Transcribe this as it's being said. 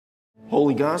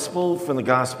Holy Gospel from the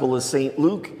Gospel of St.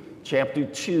 Luke, chapter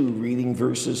 2, reading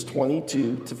verses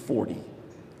 22 to 40.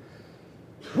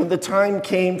 When the time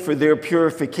came for their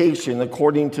purification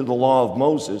according to the law of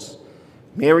Moses,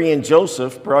 Mary and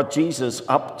Joseph brought Jesus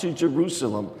up to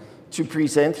Jerusalem to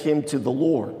present him to the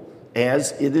Lord,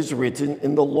 as it is written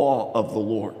in the law of the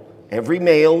Lord. Every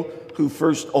male who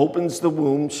first opens the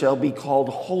womb shall be called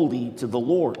holy to the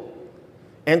Lord,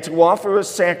 and to offer a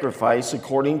sacrifice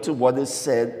according to what is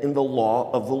said in the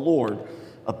law of the Lord,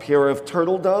 a pair of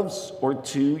turtle doves or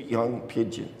 2 young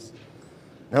pigeons.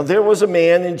 Now there was a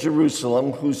man in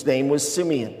Jerusalem whose name was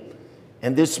Simeon,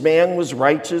 and this man was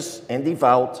righteous and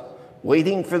devout,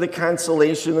 waiting for the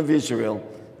consolation of Israel,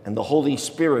 and the Holy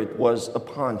Spirit was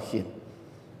upon him.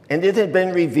 And it had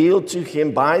been revealed to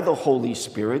him by the Holy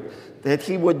Spirit that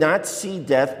he would not see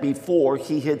death before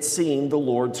he had seen the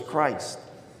Lord's Christ.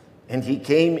 And he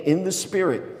came in the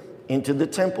Spirit into the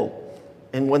temple.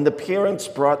 And when the parents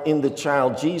brought in the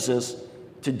child Jesus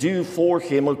to do for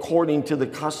him according to the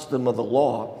custom of the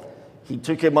law, he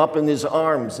took him up in his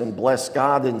arms and blessed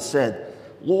God and said,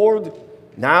 "Lord,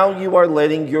 now you are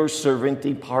letting your servant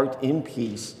depart in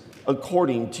peace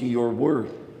according to your word.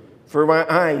 For my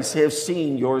eyes have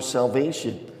seen your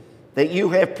salvation, that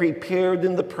you have prepared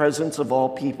in the presence of all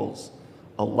peoples,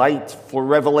 a light for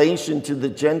revelation to the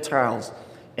Gentiles,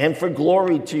 and for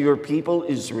glory to your people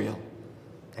Israel."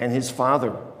 And his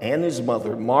father and his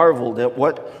mother marveled at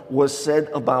what was said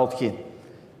about him.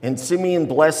 And Simeon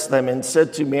blessed them and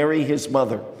said to Mary his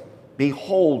mother,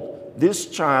 "Behold, this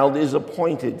child is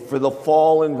appointed for the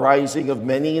fall and rising of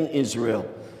many in Israel,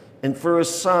 and for a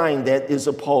sign that is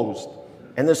opposed,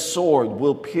 and a sword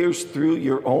will pierce through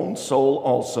your own soul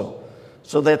also,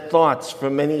 so that thoughts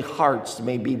from many hearts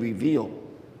may be revealed."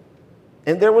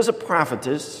 And there was a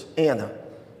prophetess, Anna,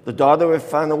 the daughter of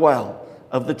Phanuel,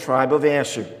 of the tribe of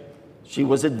Asher. She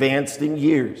was advanced in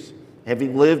years,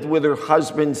 having lived with her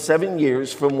husband 7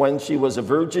 years from when she was a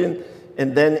virgin,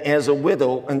 and then as a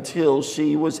widow until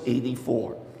she was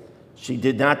 84. She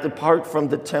did not depart from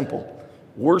the temple,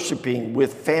 worshiping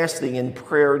with fasting and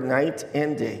prayer night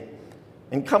and day.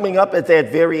 And coming up at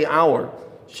that very hour,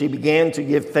 she began to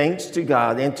give thanks to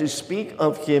God and to speak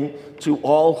of him to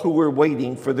all who were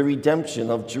waiting for the redemption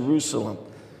of Jerusalem.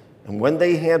 And when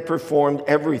they had performed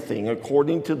everything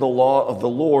according to the law of the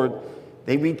Lord,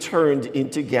 they returned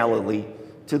into Galilee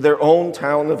to their own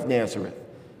town of Nazareth.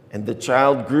 And the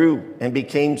child grew and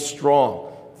became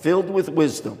strong, filled with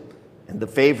wisdom, and the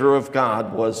favor of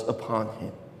God was upon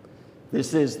him.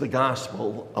 This is the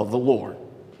gospel of the Lord.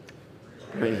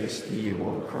 Praise to you,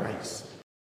 O Christ.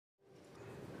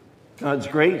 God's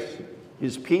grace,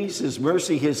 his peace, his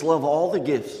mercy, his love, all the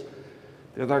gifts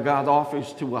that our God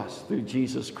offers to us through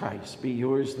Jesus Christ be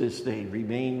yours this day.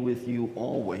 Remain with you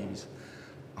always.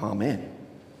 Amen.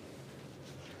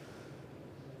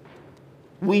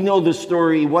 We know the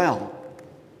story well,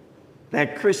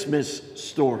 that Christmas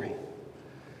story.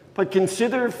 But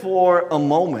consider for a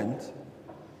moment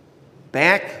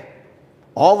back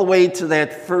all the way to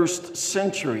that first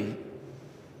century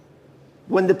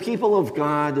when the people of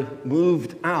God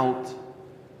moved out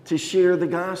to share the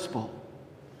gospel.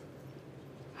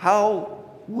 How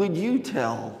would you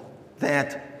tell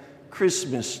that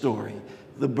Christmas story,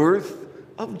 the birth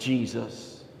of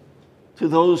Jesus, to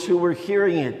those who were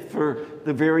hearing it for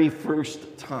the very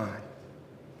first time?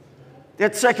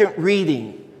 That second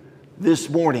reading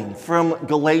this morning from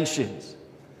Galatians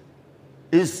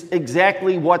is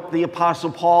exactly what the Apostle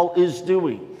Paul is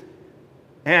doing.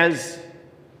 As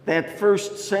that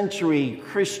first century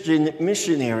Christian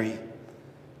missionary,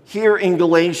 here in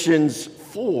Galatians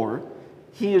 4,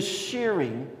 he is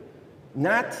sharing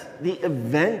not the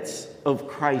events of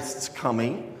Christ's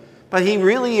coming, but he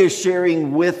really is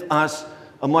sharing with us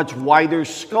a much wider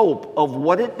scope of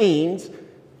what it means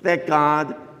that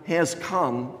God has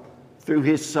come through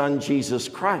his Son, Jesus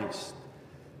Christ.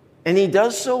 And he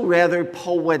does so rather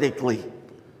poetically.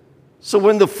 So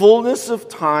when the fullness of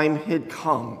time had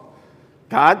come,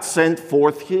 God sent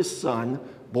forth his Son,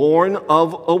 born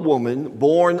of a woman,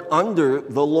 born under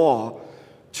the law,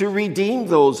 to redeem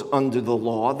those under the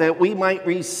law, that we might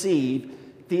receive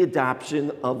the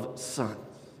adoption of sons.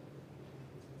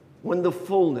 When the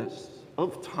fullness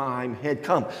of time had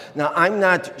come. Now, I'm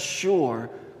not sure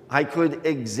I could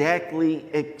exactly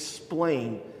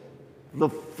explain the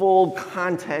full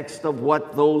context of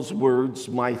what those words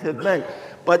might have meant,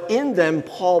 but in them,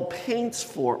 Paul paints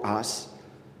for us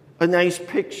a nice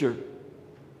picture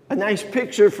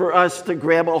for us to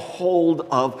grab a hold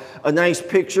of, a nice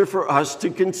picture for us to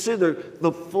consider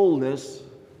the fullness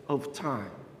of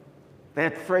time.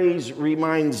 That phrase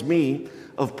reminds me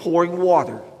of pouring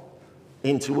water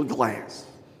into a glass.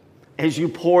 As you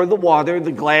pour the water,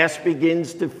 the glass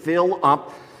begins to fill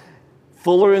up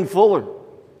fuller and fuller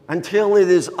until it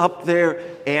is up there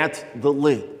at the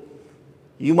lid.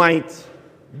 You might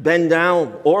bend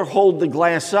down or hold the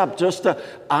glass up just to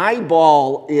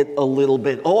eyeball it a little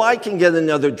bit. Oh, I can get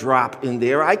another drop in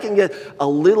there. I can get a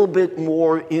little bit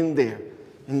more in there.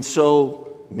 And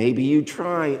so maybe you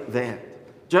try that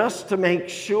just to make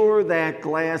sure that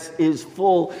glass is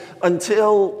full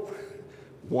until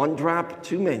one drop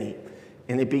too many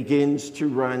and it begins to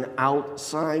run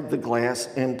outside the glass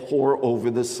and pour over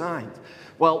the sides.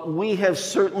 Well, we have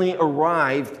certainly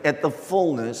arrived at the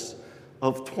fullness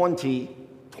of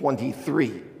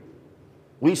 2023.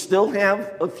 We still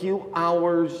have a few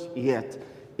hours yet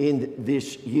in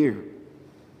this year.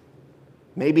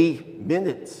 Maybe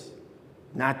minutes,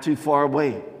 not too far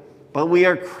away. But we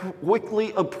are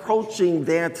quickly approaching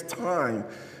that time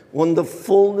when the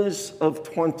fullness of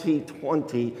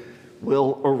 2020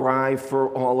 will arrive for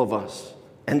all of us.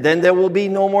 And then there will be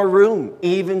no more room,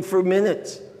 even for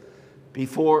minutes,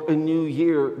 before a new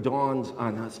year dawns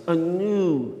on us. A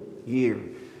new year,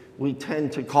 we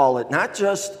tend to call it. Not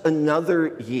just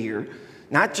another year,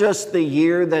 not just the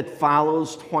year that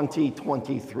follows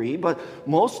 2023, but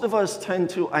most of us tend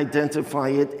to identify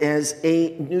it as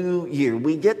a new year.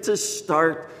 We get to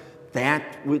start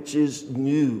that which is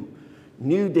new.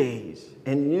 New days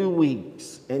and new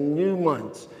weeks and new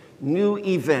months, new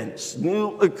events, new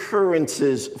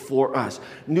occurrences for us,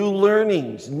 new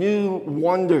learnings, new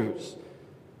wonders.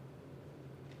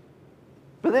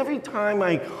 But every time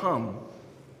I come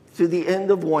to the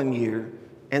end of one year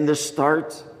and the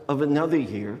start of another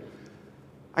year,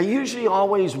 I usually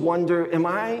always wonder, am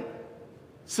I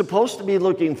supposed to be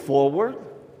looking forward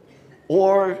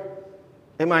or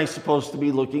am I supposed to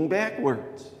be looking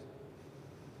backwards?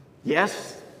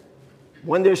 Yes,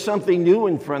 when there's something new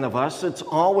in front of us, it's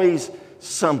always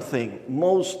something,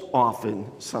 most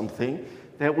often something,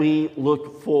 that we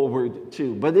look forward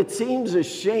to. But it seems a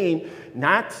shame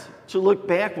not to look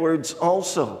backwards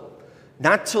also.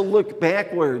 Not to look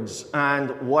backwards on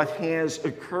what has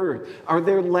occurred. Are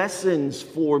there lessons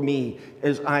for me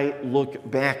as I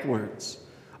look backwards?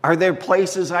 Are there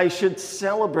places I should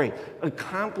celebrate?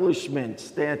 Accomplishments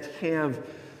that have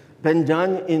been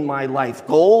done in my life?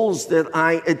 Goals that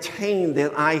I attained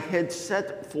that I had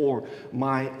set for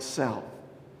myself?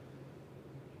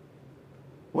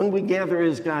 When we gather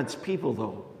as God's people,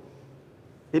 though,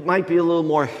 it might be a little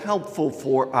more helpful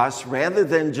for us, rather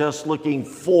than just looking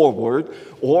forward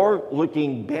or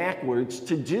looking backwards,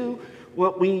 to do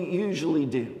what we usually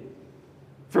do.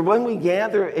 For when we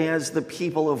gather as the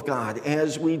people of God,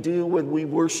 as we do when we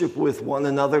worship with one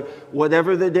another,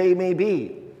 whatever the day may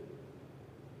be,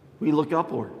 we look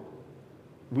upward.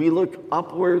 We look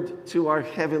upward to our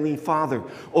Heavenly Father.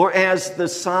 Or as the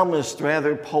psalmist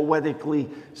rather poetically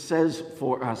says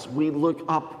for us, we look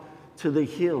up to the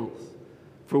hills.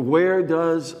 For where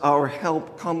does our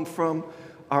help come from?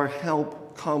 Our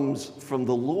help comes from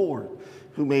the Lord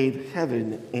who made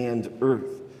heaven and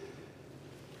earth.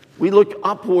 We look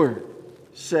upward,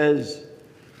 says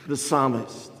the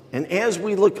psalmist. And as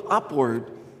we look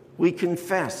upward, we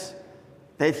confess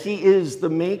that He is the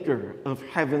maker of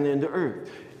heaven and earth.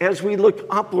 As we look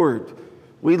upward,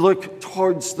 we look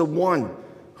towards the one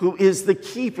who is the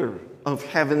keeper of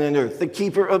heaven and earth, the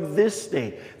keeper of this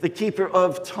day, the keeper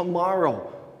of tomorrow.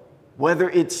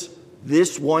 Whether it's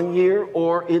this one year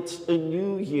or it's a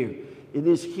new year, it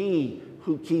is He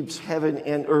who keeps heaven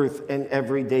and earth and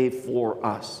every day for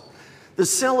us. The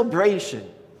celebration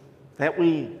that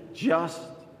we just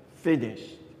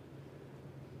finished,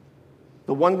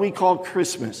 the one we call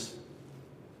Christmas,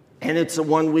 and it's the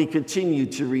one we continue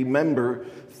to remember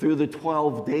through the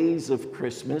 12 days of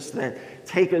Christmas that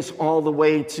take us all the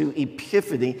way to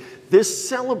Epiphany. This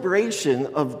celebration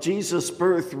of Jesus'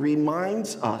 birth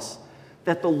reminds us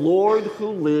that the Lord who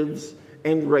lives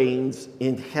and reigns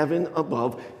in heaven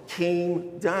above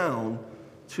came down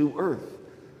to earth.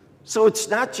 So it's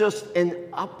not just an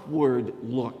upward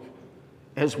look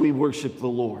as we worship the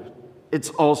Lord. It's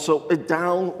also a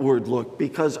downward look,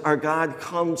 because our God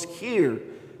comes here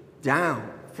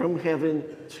down from heaven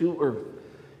to earth.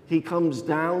 He comes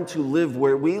down to live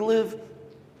where we live,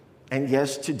 and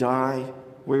yes, to die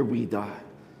where we die.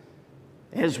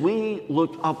 As we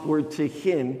look upward to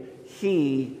Him,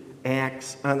 He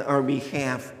acts on our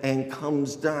behalf and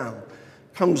comes down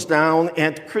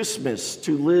at Christmas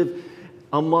to live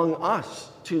among us,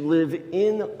 to live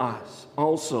in us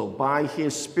also by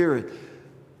His Spirit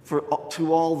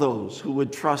to all those who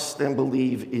would trust and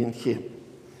believe in Him.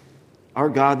 Our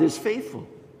God is faithful.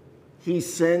 He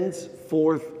sends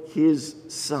forth His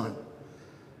Son.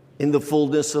 in the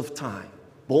fullness of time,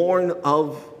 born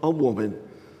of a woman,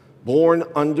 born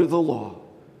under the law,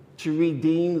 to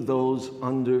redeem those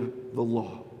under the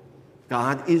law.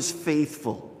 God is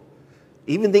faithful.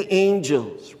 Even the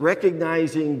angels,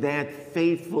 recognizing that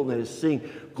faithfulness, sing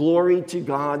glory to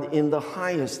God in the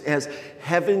highest, as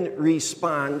heaven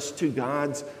responds to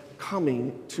God's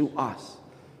coming to us.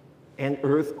 And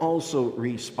earth also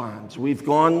responds. We've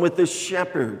gone with the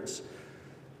shepherds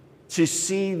to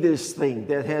see this thing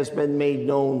that has been made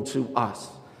known to us.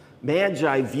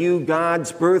 Magi view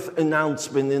God's birth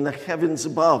announcement in the heavens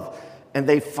above, and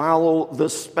they follow the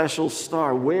special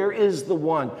star. Where is the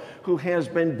one who has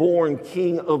been born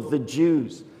King of the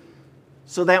Jews?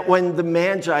 So that when the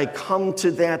Magi come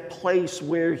to that place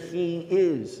where he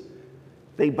is,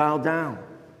 they bow down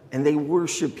and they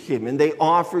worship him, and they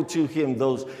offer to him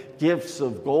those gifts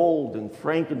of gold and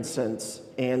frankincense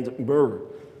and myrrh.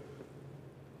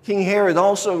 King Herod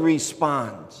also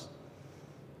responds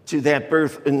to that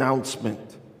birth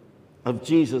announcement of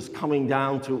Jesus coming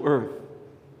down to earth.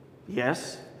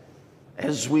 Yes,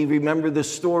 as we remember the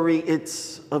story,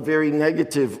 it's a very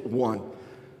negative one.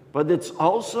 But it's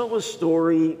also a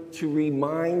story to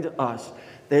remind us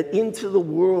that into the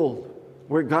world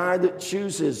where God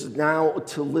chooses now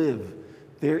to live,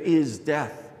 there is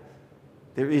death,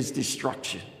 there is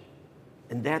destruction.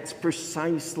 And that's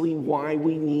precisely why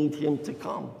we need him to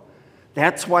come.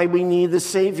 That's why we need the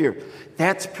Savior.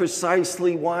 That's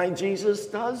precisely why Jesus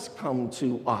does come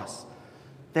to us.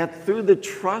 That through the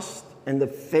trust and the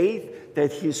faith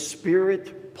that his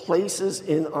Spirit places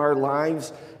in our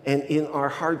lives and in our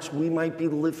hearts, we might be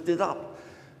lifted up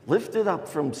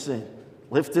from sin,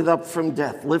 lifted up from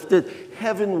death, lifted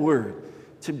heavenward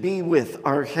to be with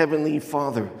our Heavenly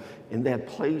Father in that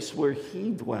place where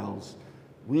he dwells.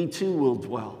 We too will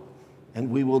dwell,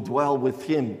 and we will dwell with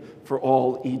him for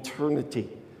all eternity.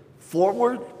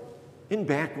 Forward and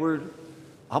backward,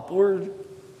 upward,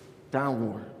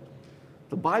 downward.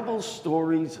 The Bible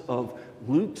stories of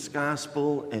Luke's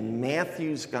gospel and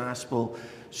Matthew's gospel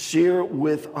share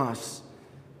with us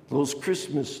those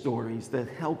Christmas stories that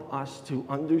help us to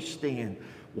understand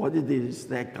what it is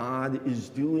that God is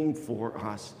doing for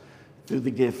us through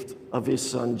the gift of his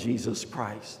Son, Jesus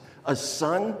Christ. A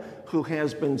Son who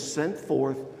has been sent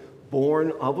forth,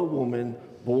 born of a woman,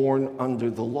 born under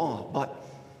the law. But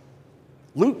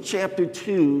Luke chapter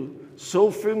 2,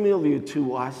 so familiar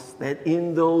to us that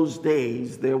in those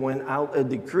days there went out a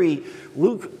decree.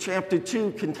 Luke chapter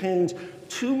 2 contains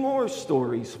two more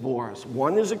stories for us.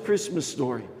 One is a Christmas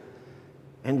story,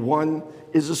 and one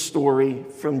is a story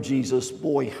from Jesus'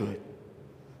 boyhood.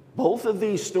 Both of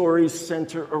these stories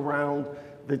center around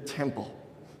the temple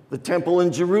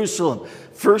in Jerusalem.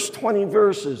 First 20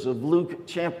 verses of Luke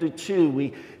chapter 2,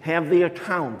 we have the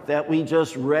account that we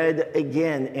just read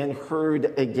again and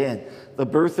heard again. The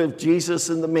birth of Jesus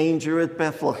in the manger at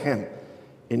Bethlehem.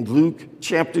 In Luke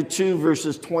chapter 2,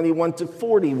 verses 21 to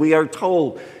 40, we are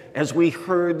told, as we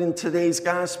heard in today's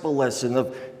gospel lesson,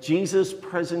 of Jesus'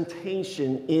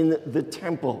 presentation in the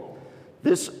temple.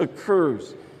 This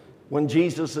occurs when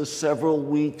Jesus is several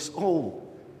weeks old.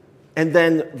 And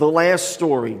then the last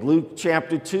story, Luke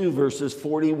chapter 2, verses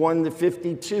 41 to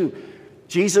 52.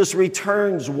 Jesus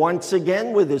returns once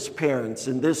again with his parents,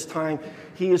 and this time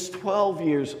he is 12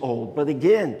 years old. But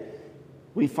again,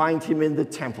 we find him in the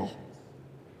temple,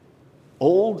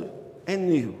 old and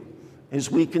new, as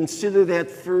we consider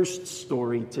that first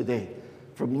story today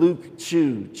from Luke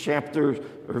 2,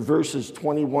 verses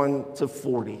 21 to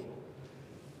 40.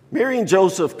 Mary and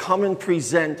Joseph come and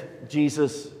present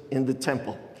Jesus in the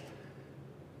temple.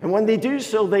 And when they do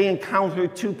so, they encounter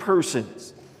two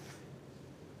persons.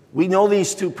 We know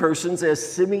these two persons as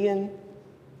Simeon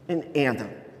and Anna.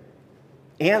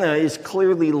 Anna is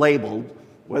clearly labeled,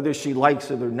 whether she likes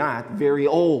it or not, very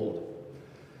old.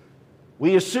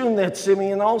 We assume that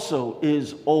Simeon also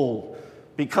is old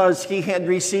because he had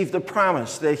received a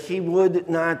promise that he would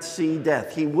not see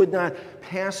death. He would not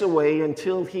pass away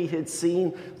until he had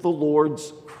seen the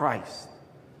Lord's Christ.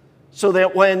 So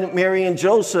that when Mary and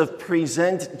Joseph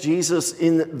present Jesus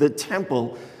in the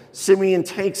temple, Simeon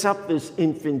takes up this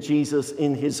infant Jesus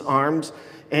in his arms,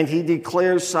 and he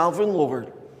declares, "Sovereign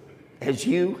Lord, as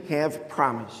you have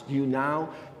promised, you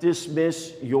now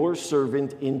dismiss your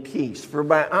servant in peace. For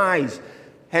my eyes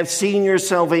have seen your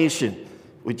salvation,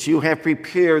 which you have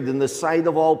prepared in the sight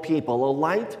of all people, a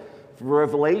light for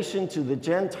revelation to the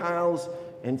Gentiles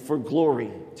and for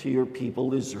glory to your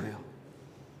people Israel."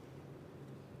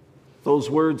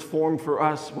 Those words form for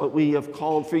us what we have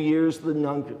called for years the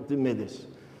Nunc Dimittis.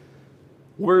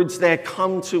 Words that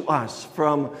come to us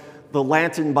from the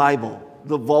Latin Bible,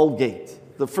 the Vulgate,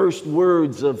 the first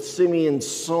words of Simeon's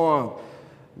song,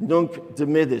 Nunc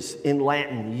dimittis, in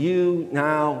Latin, you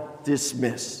now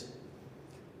dismiss.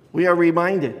 We are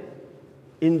reminded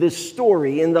in this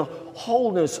story, in the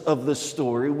wholeness of the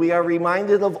story, we are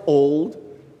reminded of old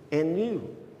and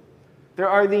new. There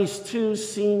are these two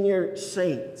senior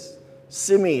saints,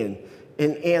 Simeon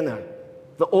and Anna,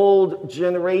 the old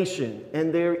generation,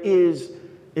 and there is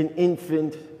an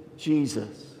infant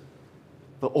Jesus,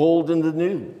 the old and the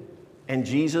new, and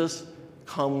Jesus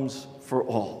comes for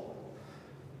all.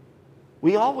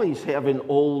 We always have an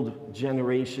old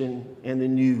generation and a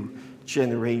new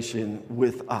generation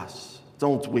with us,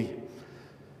 don't we?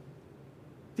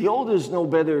 The old is no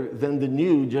better than the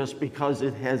new just because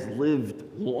it has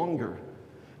lived longer.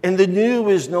 And the new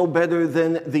is no better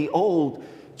than the old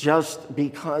just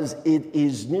because it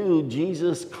is new.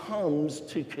 Jesus comes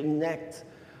to connect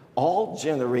all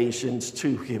generations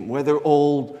to him, whether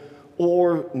old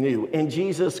or new. And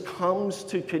Jesus comes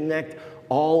to connect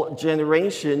all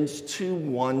generations to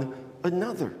one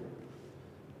another.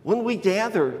 When we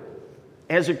gather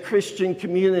as a Christian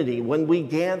community, when we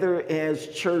gather as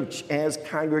church, as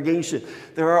congregation,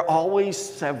 there are always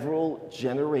several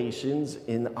generations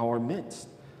in our midst.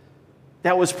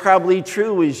 That was probably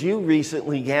true as you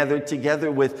recently gathered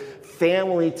together with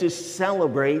family to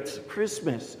celebrate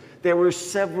Christmas. There were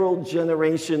several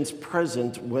generations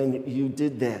present when you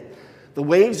did that. The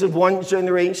ways of one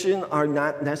generation are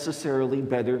not necessarily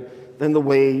better than the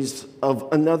ways of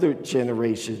another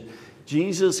generation.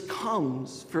 Jesus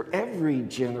comes for every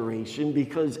generation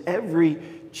because every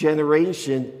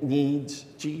generation needs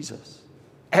Jesus.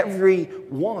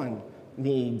 Everyone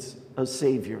needs a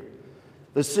Savior.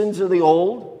 The sins of the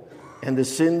old and the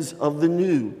sins of the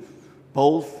new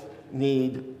both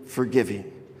need forgiving.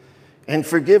 And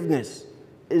forgiveness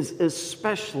is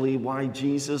especially why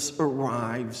Jesus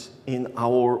arrives in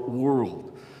our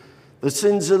world. The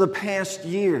sins of the past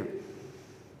year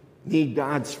need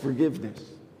God's forgiveness,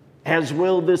 as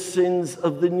will the sins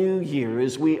of the new year,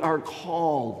 as we are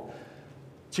called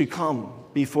to come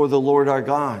before the Lord our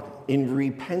God in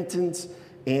repentance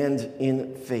and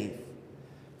in faith.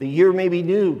 The year may be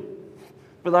new,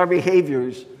 but our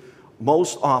behaviors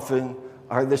most often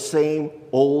are the same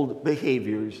old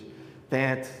behaviors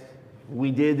that we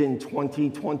did in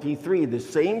 2023. The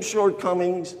same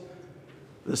shortcomings,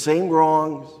 the same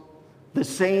wrongs, the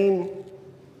same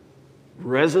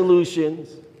resolutions,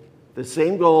 the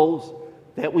same goals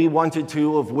that we wanted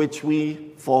to, of which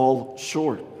we fall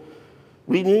short.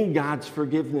 We need God's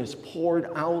forgiveness poured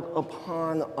out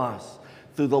upon us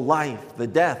through the life, the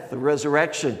death, the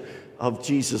resurrection of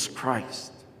Jesus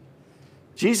Christ.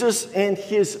 Jesus and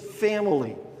his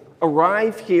family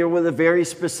arrive here with a very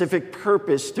specific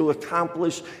purpose to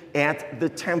accomplish at the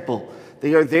temple.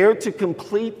 They are there to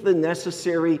complete the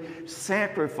necessary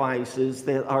sacrifices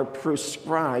that are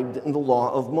prescribed in the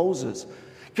law of Moses.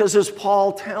 Because as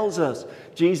Paul tells us,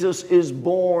 Jesus is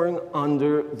born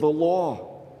under the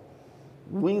law.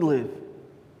 We live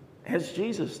as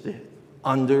Jesus did,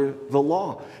 under the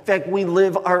law. In fact, we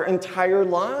live our entire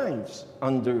lives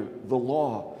under the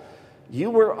law.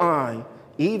 You or I,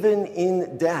 even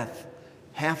in death,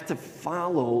 have to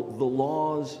follow the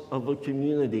laws of a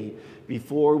community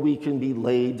before we can be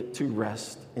laid to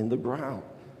rest in the ground.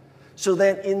 So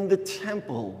that in the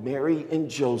temple, Mary and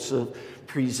Joseph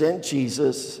present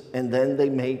Jesus, and then they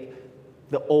make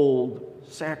the old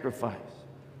sacrifice.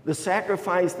 The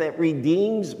sacrifice that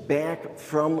redeems back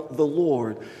from the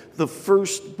Lord, the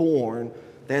firstborn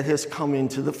that has come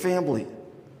into the family.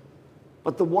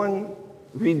 But the one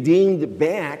redeemed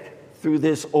back through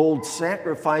this old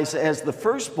sacrifice as the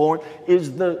firstborn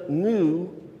is the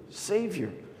new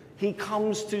Savior. He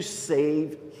comes to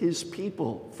save his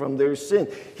people from their sin.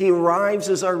 He arrives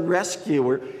as our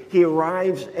rescuer. He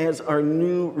arrives as our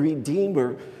new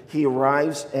Redeemer. He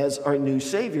arrives as our new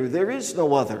Savior. There is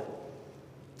no other.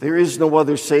 There is no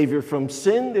other Savior from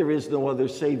sin. There is no other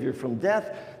Savior from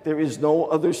death. There is no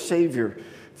other Savior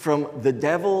from the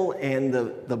devil and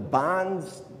the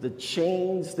bonds, the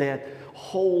chains that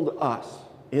hold us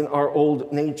in our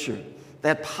old nature.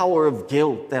 That power of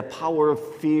guilt, that power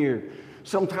of fear,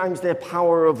 sometimes that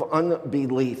power of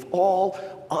unbelief, all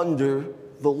under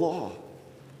the law.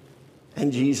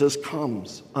 And Jesus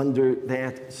comes under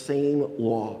that same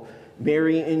law.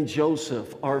 Mary and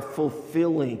Joseph are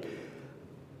fulfilling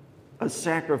a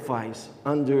sacrifice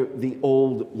under the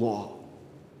old law.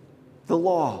 The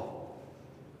law,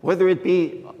 whether it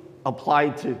be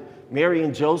applied to Mary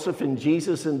and Joseph and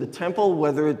Jesus in the temple,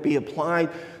 whether it be applied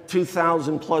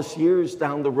 2,000 plus years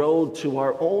down the road to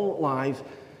our own lives,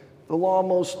 the law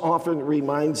most often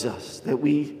reminds us that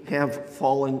we have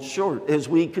fallen short as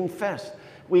we confess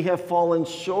We have fallen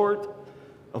short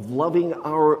of loving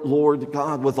our Lord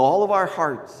God with all of our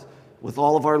hearts, with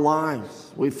all of our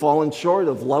lives. We've fallen short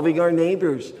of loving our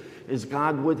neighbors as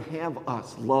God would have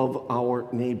us love our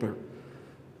neighbor.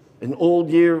 An old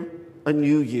year, a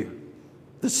new year.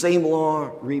 The same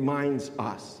law reminds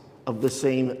us of the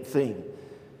same thing.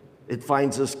 It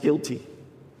finds us guilty.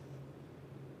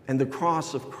 And the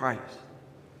cross of Christ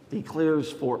declares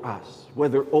for us,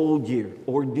 whether old year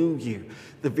or new year,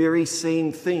 the very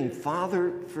same thing.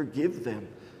 Father, forgive them,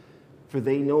 for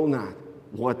they know not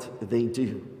what they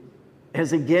do.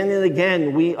 As again and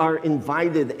again we are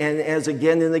invited, and as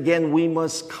again and again we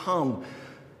must come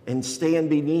and stand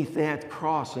beneath that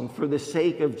cross, and for the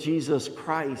sake of Jesus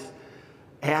Christ,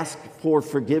 ask for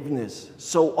forgiveness.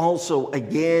 So also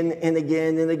again and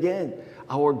again and again,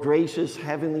 our gracious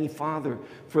Heavenly Father,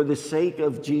 for the sake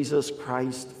of Jesus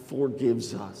Christ,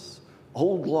 forgives us.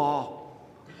 Old law,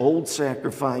 old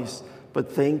sacrifice, but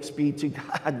thanks be to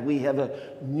God, we have a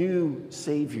new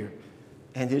Savior,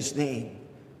 and his name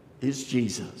is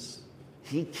Jesus.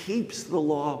 He keeps the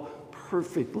law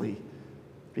perfectly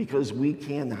because we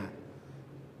cannot.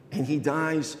 And he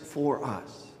dies for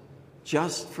us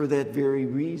just for that very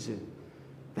reason,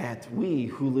 that we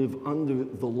who live under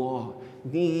the law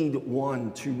need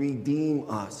one to redeem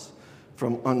us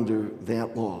from under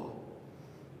that law.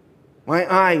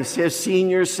 My eyes have seen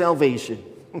your salvation.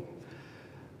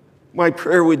 My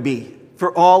prayer would be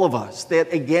for all of us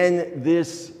that again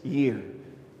this year,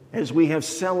 as we have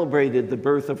celebrated the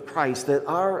birth of Christ, that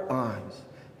our eyes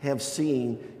have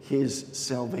seen his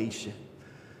salvation.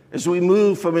 As we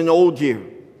move from an old year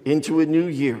into a new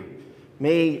year,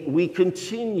 may we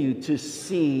continue to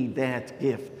see that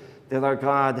gift that our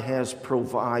God has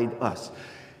provided us.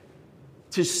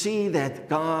 To see that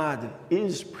God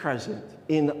is present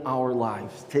in our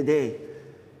lives today,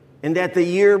 and that the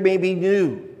year may be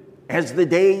new, as the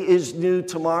day is new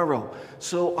tomorrow.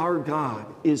 So our God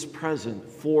is present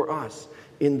for us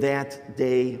in that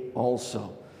day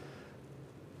also.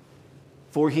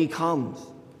 For he comes,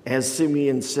 as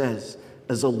Simeon says,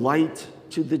 as a light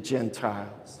to the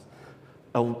Gentiles,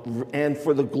 and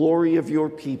for the glory of your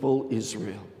people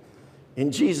Israel.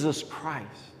 In Jesus Christ,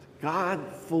 God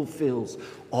fulfills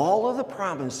all of the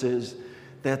promises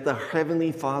that the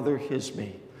Heavenly Father has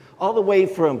made, all the way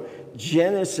from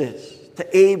Genesis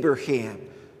to Abraham,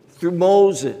 through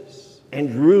Moses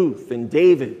and Ruth and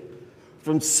David,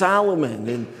 from Solomon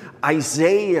and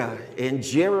Isaiah and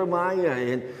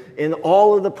Jeremiah and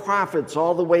all of the prophets,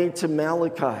 all the way to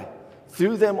Malachi.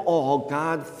 Through them all,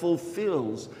 God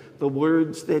fulfills the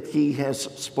words that he has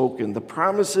spoken, the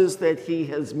promises that he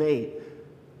has made.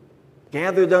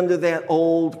 Gathered under that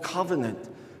old covenant,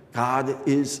 God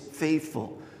is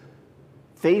faithful.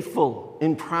 Faithful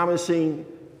in promising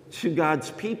to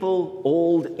God's people,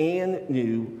 old and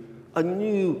new, a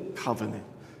new covenant.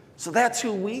 So that's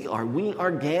who we are. We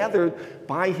are gathered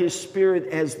by his Spirit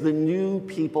as the new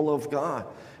people of God,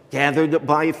 gathered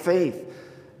by faith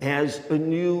as a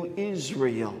new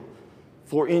Israel.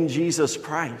 For in Jesus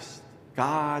Christ,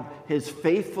 God has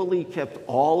faithfully kept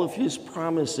all of his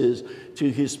promises to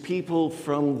his people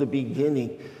from the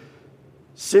beginning.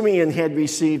 Simeon had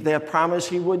received that promise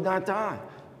he would not die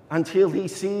until he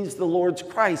sees the Lord's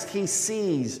Christ. He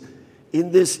sees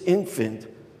in this infant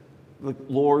the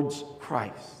Lord's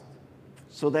Christ.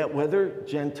 So that whether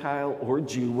Gentile or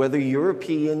Jew, whether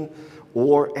European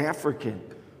or African,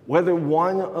 whether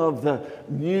one of the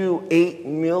new 8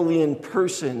 million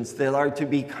persons that are to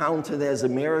be counted as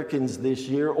Americans this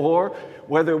year, or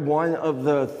whether one of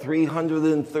the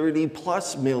 330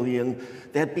 plus million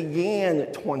that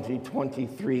began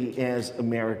 2023 as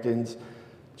Americans,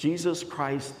 Jesus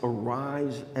Christ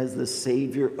arrives as the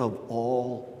Savior of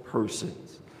all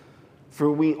persons.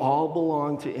 For we all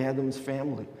belong to Adam's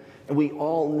family, and we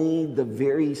all need the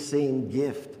very same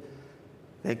gift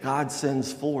that God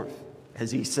sends forth as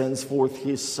he sends forth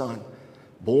his Son,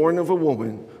 born of a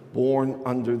woman, born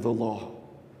under the law.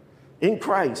 In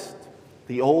Christ,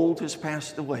 the old has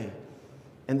passed away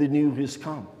and the new has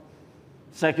come.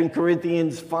 2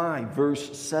 Corinthians 5,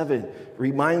 verse 7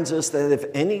 reminds us that if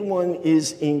anyone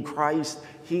is in Christ,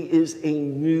 he is a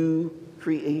new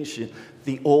creation.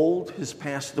 The old has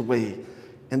passed away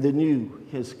and the new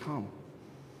has come.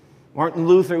 Martin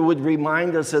Luther would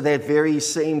remind us of that very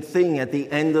same thing at the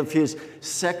end of his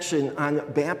section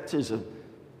on baptism.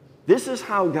 This is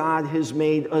how God has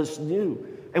made us new.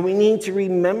 And we need to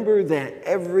remember that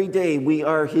every day we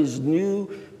are his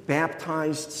new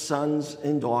baptized sons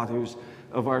and daughters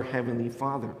of our Heavenly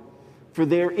Father. For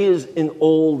there is an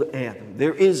old Adam.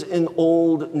 There is an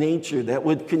old nature that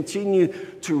would continue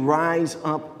to rise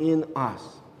up in us.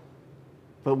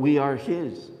 but we are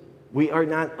his. We are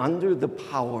not under the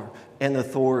power and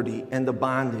authority and the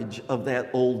bondage of that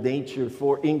old nature.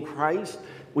 For in Christ,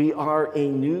 we are a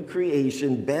new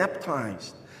creation,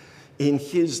 baptized in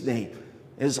his name.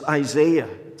 As Isaiah,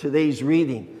 today's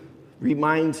reading,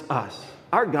 reminds us,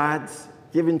 our God's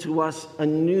given to us a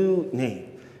new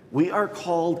name. We are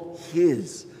called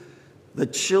his, the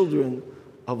children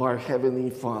of our Heavenly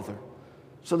Father.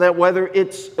 So that whether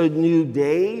it's a new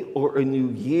day or a new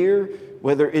year,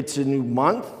 whether it's a new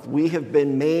month, we have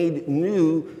been made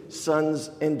new sons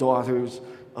and daughters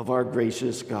of our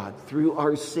gracious God through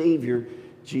our Savior,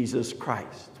 Jesus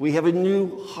Christ. We have a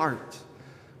new heart.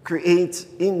 Create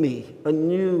in me a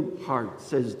new heart,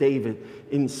 says David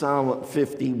in Psalm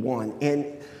 51.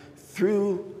 And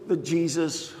through the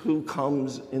Jesus who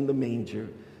comes in the manger,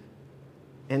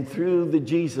 and through the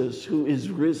Jesus who is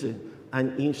risen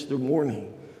on Easter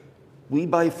morning, we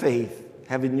by faith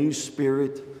have a new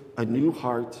spirit, a new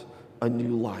heart, a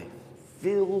new life,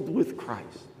 filled with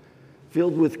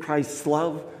Christ's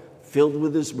love, filled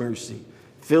with his mercy,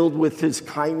 filled with his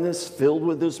kindness, filled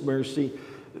with his mercy,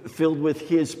 filled with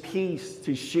his peace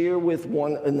to share with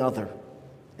one another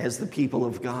as the people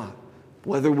of God,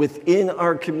 whether within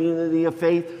our community of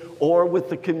faith or with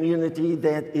the community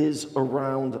that is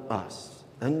around us.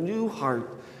 A new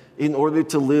heart in order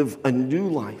to live a new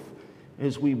life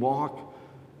as we walk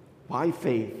by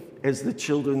faith as the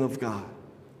children of God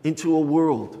into a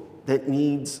world that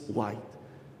needs light.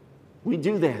 We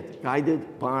do that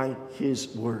guided by his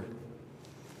word.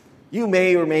 You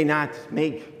may or may not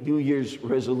make New Year's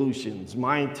resolutions.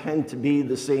 Mine tend to be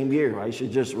the same year. I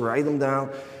should just write them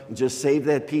down and just save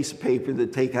that piece of paper to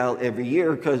take out every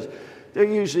year because they're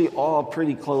usually all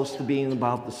pretty close to being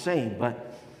about the same. But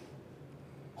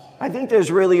I think there's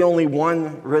really only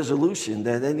one resolution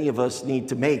that any of us need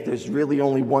to make. There's really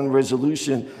only one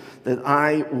resolution that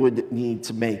I would need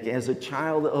to make as a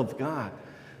child of God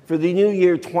for the new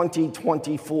year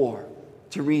 2024,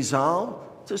 to resolve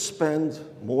to spend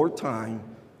more time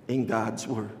in God's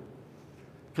word.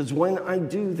 Because when I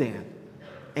do that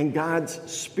and God's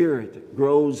Spirit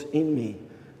grows in me,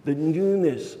 the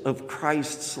newness of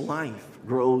Christ's life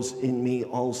grows in me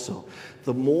also.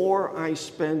 The more I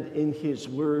spend in his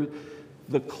word,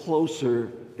 the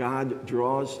closer God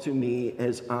draws to me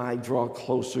as I draw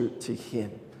closer to him.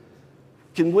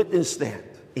 You can witness that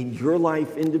in your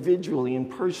life individually and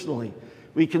personally.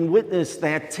 We can witness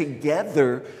that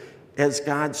together as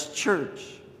God's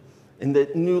church and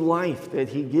that new life that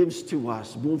he gives to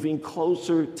us, moving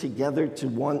closer together to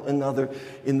one another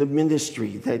in the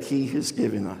ministry that he has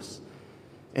given us.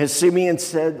 As Simeon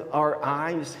said, our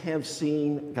eyes have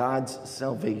seen God's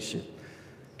salvation.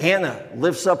 Hannah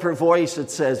lifts up her voice,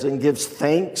 it says, and gives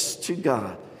thanks to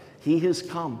God. He has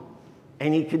come,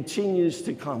 and he continues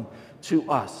to come to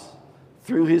us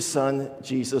through his Son,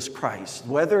 Jesus Christ.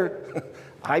 Whether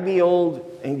I be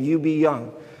old and you be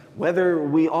young, whether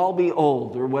we all be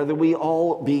old or whether we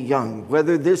all be young,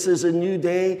 whether this is a new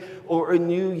day or a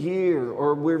new year,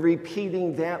 or we're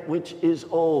repeating that which is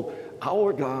old,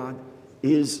 our God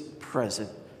is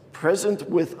present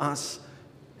with us,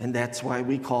 and that's why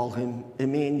we call him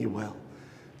Emmanuel.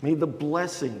 May the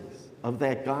blessings of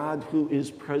that God who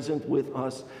is present with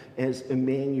us as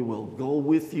Emmanuel go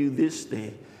with you this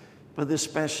day, but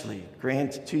especially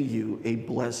grant to you a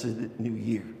blessed new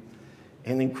year.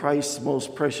 And in Christ's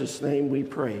most precious name we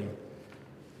pray.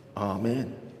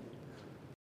 Amen.